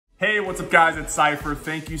Hey, what's up guys, it's Cypher.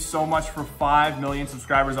 Thank you so much for 5 million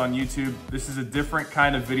subscribers on YouTube. This is a different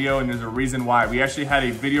kind of video and there's a reason why. We actually had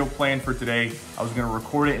a video planned for today. I was gonna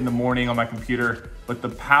record it in the morning on my computer, but the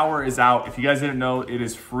power is out. If you guys didn't know, it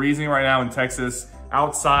is freezing right now in Texas.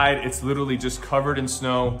 Outside, it's literally just covered in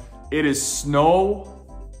snow. It is snow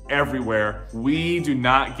everywhere. We do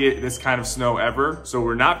not get this kind of snow ever, so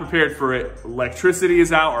we're not prepared for it. Electricity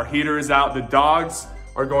is out, our heater is out, the dogs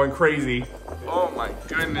are going crazy. Oh my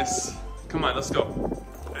goodness. Come on, let's go.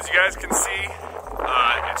 As you guys can see,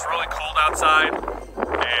 it's really cold outside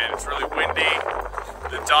and it's really windy.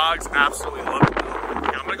 The dogs absolutely love it.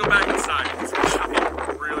 I'm gonna go back inside. It's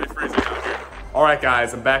really freezing out here. All right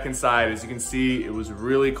guys, I'm back inside. As you can see, it was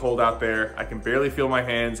really cold out there. I can barely feel my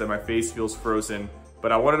hands and my face feels frozen.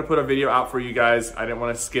 But I wanted to put a video out for you guys. I didn't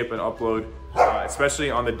want to skip an upload, especially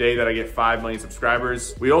on the day that I get 5 million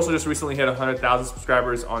subscribers. We also just recently hit 100,000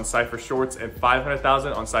 subscribers on Cypher Shorts and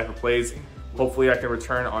 500,000 on Cypher Plays. Hopefully I can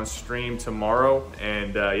return on stream tomorrow.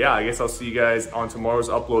 And yeah, I guess I'll see you guys on tomorrow's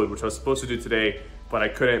upload, which I was supposed to do today, but I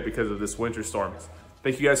couldn't because of this winter storm.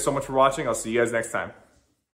 Thank you guys so much for watching. I'll see you guys next time.